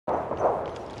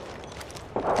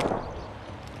We're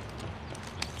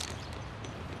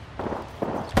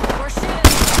shooting.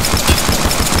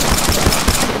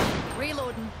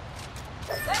 Reloading.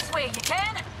 This way, you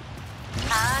can.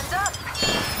 Hands up.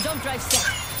 Jump drive set.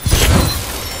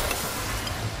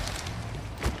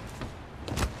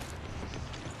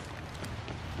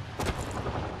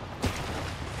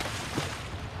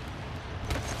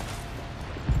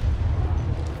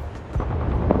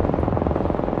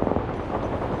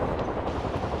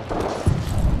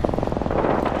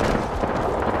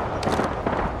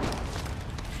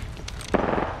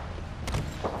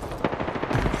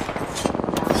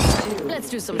 Let's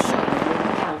do some shopping.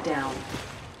 Countdown.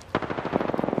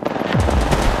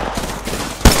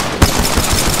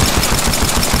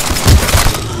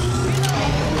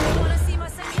 Wanna see my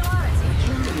singularity?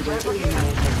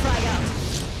 Frag out.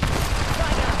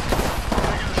 Frag out.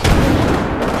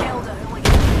 Killed a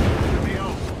hooligan.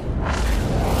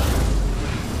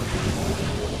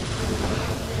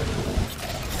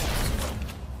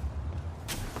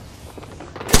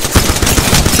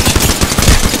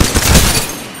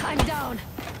 I'm down.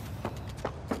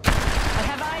 I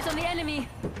have eyes on the enemy.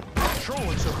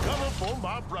 Throwing some cover for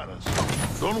my brothers.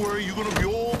 Don't worry, you're gonna be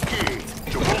okay.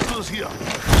 Gibraltar's here.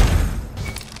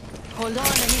 Hold on, I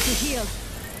need to heal.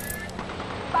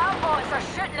 Bad boys are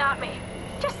shooting at me.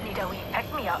 Just need a wee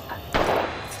pick-me-up.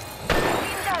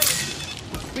 Lean down.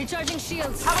 Recharging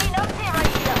shields. A wee numpty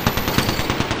right here.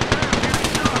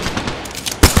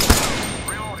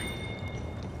 Reloading.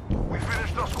 We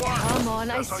finished the squad. Come on,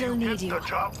 I That's how still need get you. the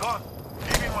job done.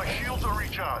 Giving my shields a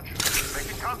recharge.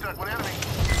 Making contact with enemy.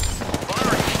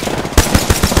 Firing.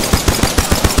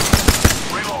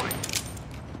 Reloading.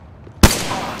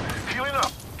 Healing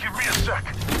up. Give me a sec.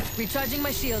 Recharging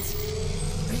my shields.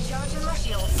 Recharging my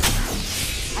shields.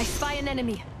 I spy an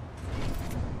enemy.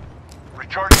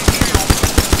 Recharging shield.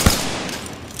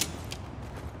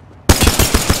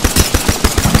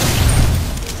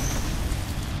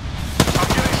 I'm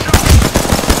getting shot.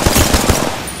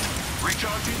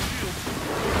 Recharging shield.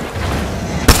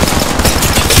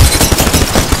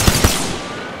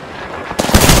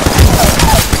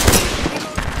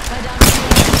 Lie down.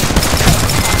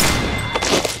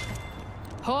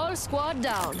 Whole squad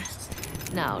down.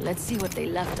 Now, let's see what they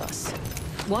left us.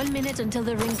 1 minute until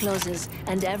the ring closes,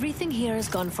 and everything here is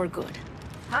gone for good.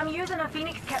 I'm using a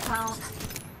Phoenix kit, pals.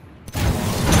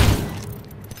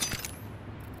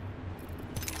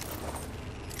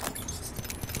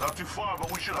 Not too far,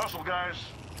 but we should hustle, guys.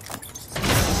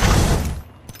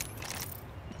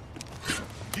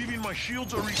 Giving my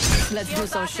shields a reset. Let's do Shield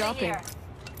some battery shopping. here.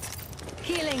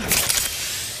 Healing.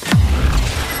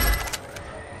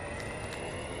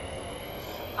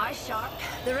 Eyes sharp.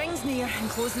 The ring's near and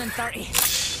closing in 30.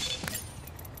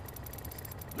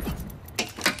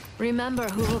 Remember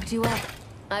who hooked you up?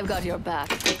 I've got your back.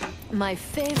 My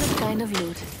favorite kind of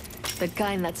loot. The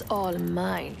kind that's all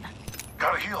mine.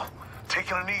 Gotta heal.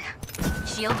 Taking a knee.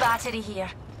 Shield battery here.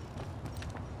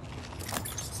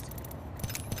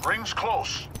 Ring's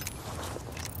close.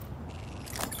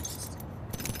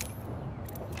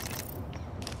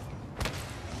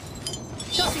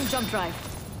 Tossing jump drive.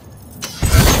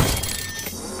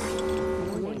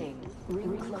 Warning.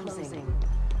 Ring closing.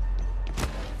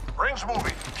 Ring's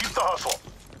moving. Keep the hustle.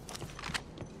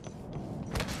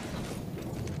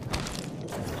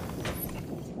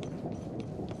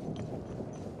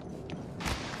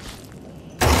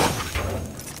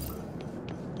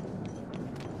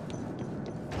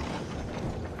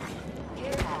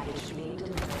 Care package being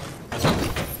delivered.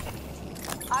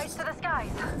 Eyes to the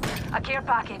skies. A care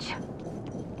package.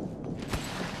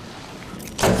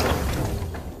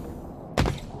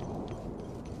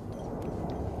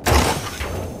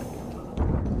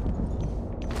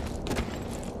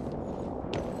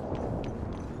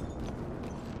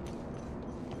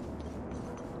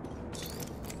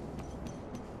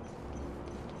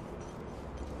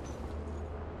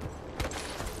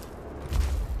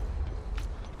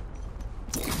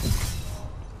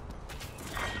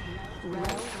 Round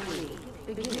 3.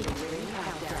 Beginning ring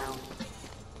countdown.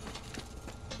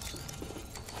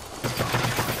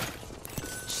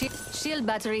 Shield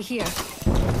battery here.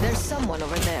 There's someone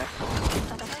over there.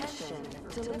 Attention.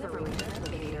 Delivering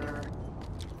replicator.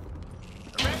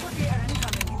 Replicator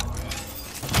incoming.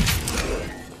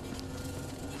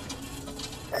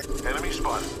 Enemy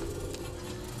spotted.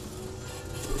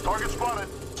 Target spotted.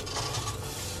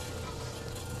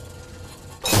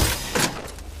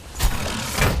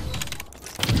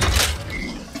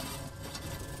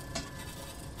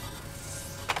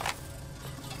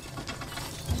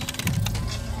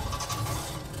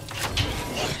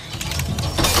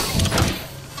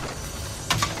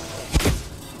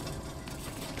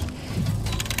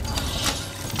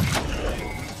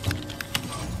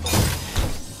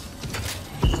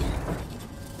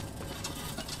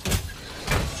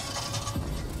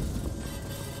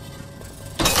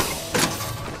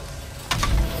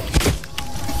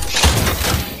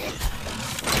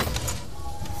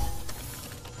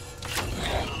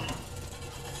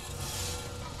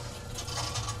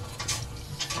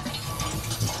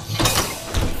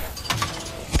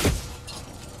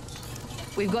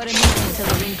 We've got a minute until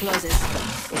the ring closes.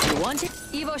 If you want it,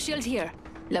 Evo shield here.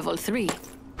 Level 3.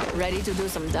 Ready to do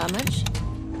some damage?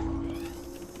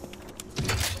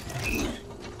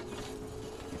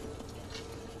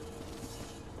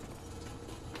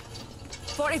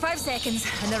 "45 seconds,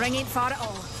 and the ring ain't far at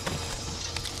all."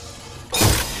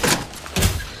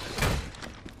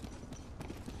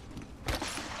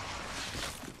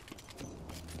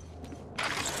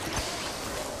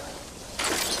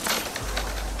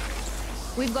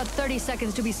 We've got 30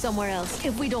 seconds to be somewhere else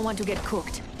if we don't want to get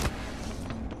cooked.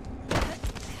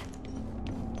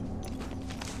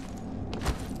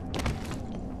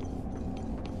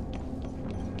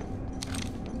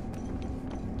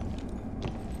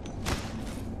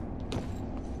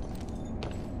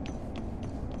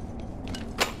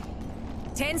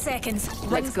 "10 seconds.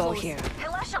 Let's Ring's go closed. here.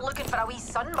 Unless you're looking for a wee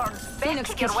sunburn, Phoenix,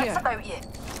 keep your kiss wits here. about you.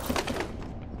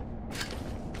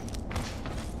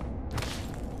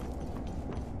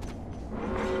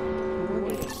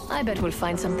 I bet we'll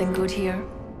find something good here.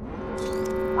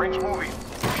 Ring's moving.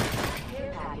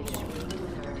 Care package being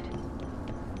delivered.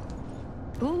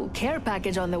 Ooh, care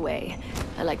package on the way.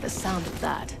 I like the sound of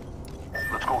that.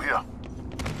 Let's go here.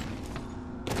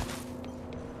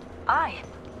 Aye.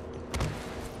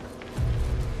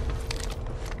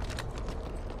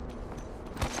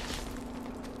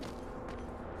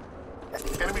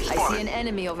 Enemy I spotted. see an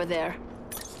enemy over there.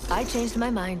 I changed my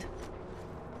mind.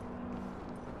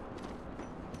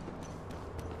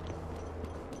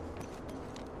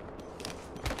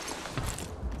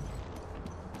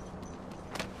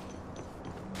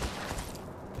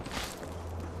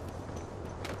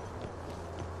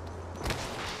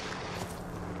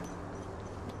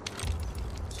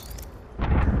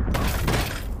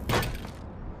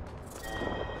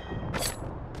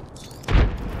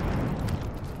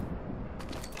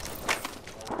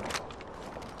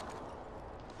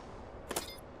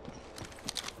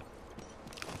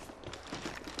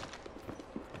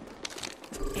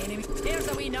 Enemy. There's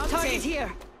a wee numpty. Target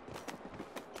here!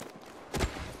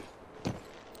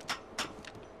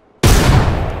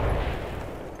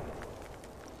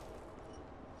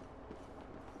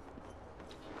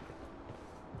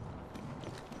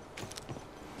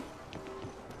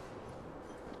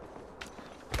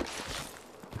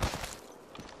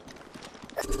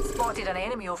 Spotted an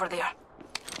enemy over there.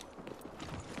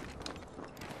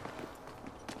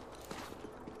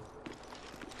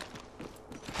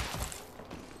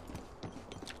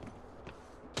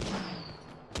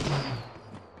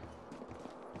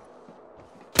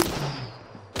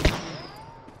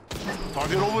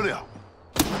 Target over there.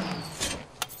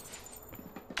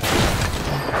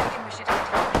 Reckon we should head.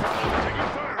 Taking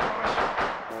fire, brothers.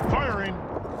 Firing.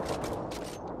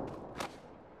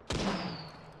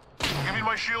 Giving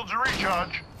my shields a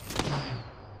recharge.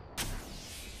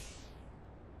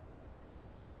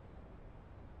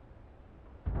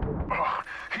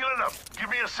 Healing up. Give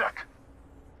me a sec.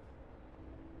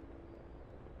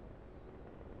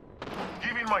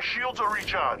 Giving my shields a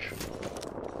recharge.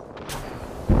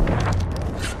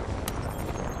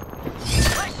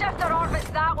 Let's shift our orbits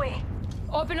that way.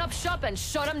 Open up shop and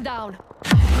shut them down.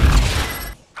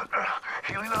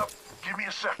 Healing up. Give me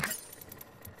a sec.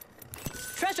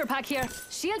 Treasure pack here.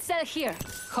 Shield cell here.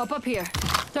 Hop up here.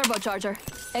 Turbocharger.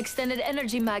 Extended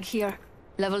energy mag here.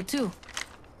 Level 2.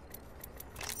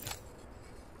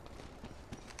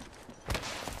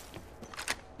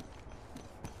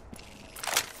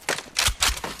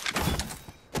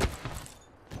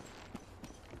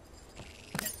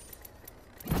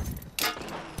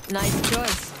 Nice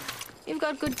choice. You've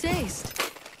got good taste.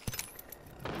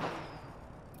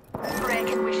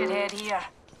 Reckon we should head here.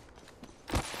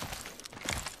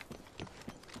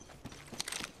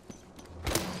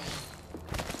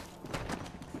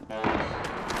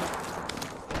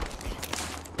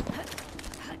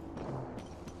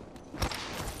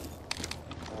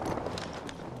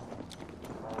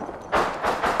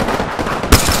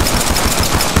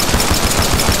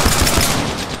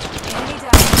 Enemy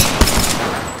down.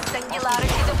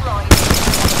 Singularity deployed.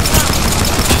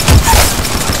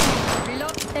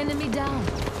 Reload. Enemy down.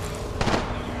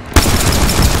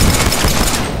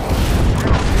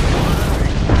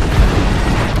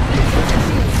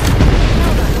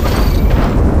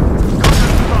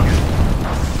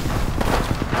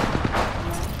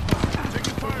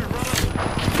 Taking fire, brother.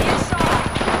 Here's shot.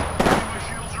 Giving my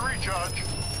shields a recharge.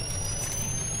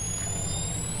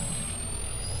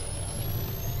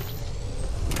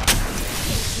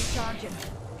 Recharging.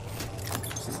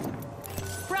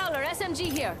 Prowler, SMG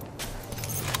here.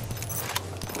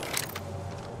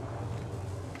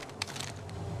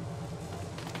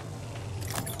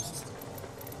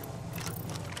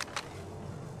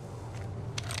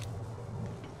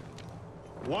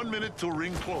 1 minute till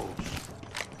ring close.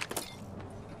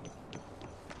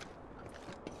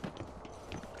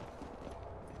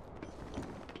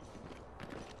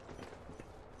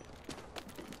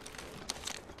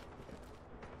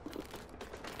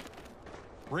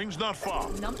 Ring's not far.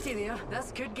 Numpty there.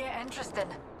 This could get interesting.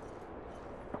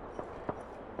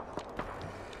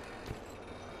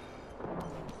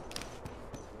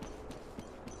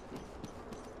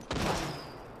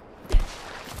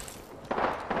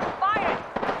 Fire!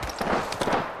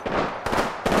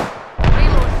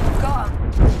 Reload. Got him.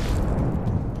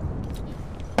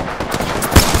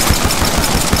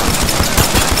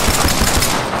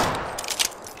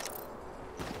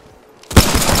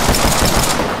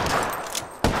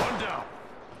 One down.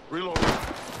 Reload.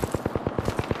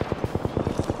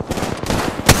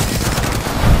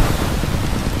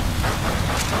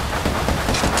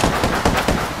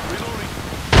 Reloading.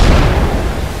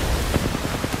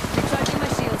 Recharging my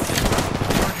shields.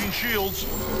 Charging shields.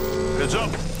 Heads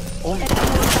up. Only taking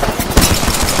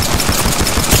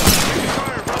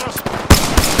fire, fellas.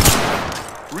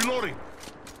 Reloading.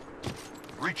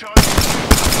 Recharging.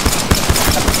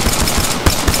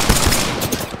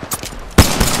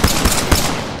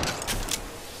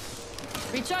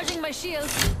 Recharging my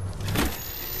shields.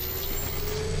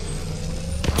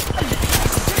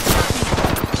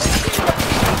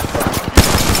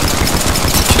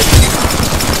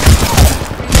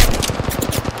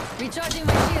 Recharging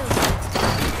my shields.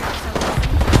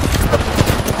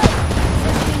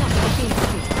 Setting up my field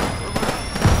kit.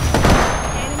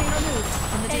 Enemy removed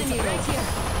from the enemy right here.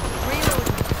 Reload.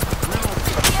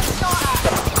 Get shot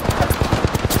at.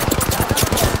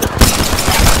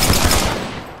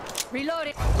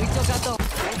 Reloading. We took out the.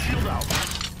 Full shield out.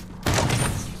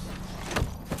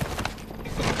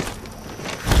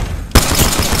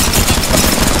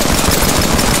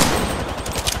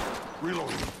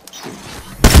 Reloading.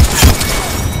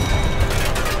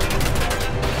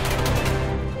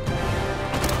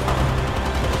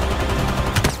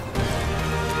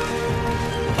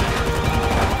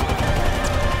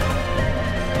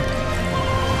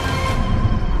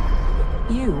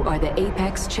 You are the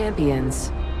Apex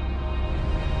champions.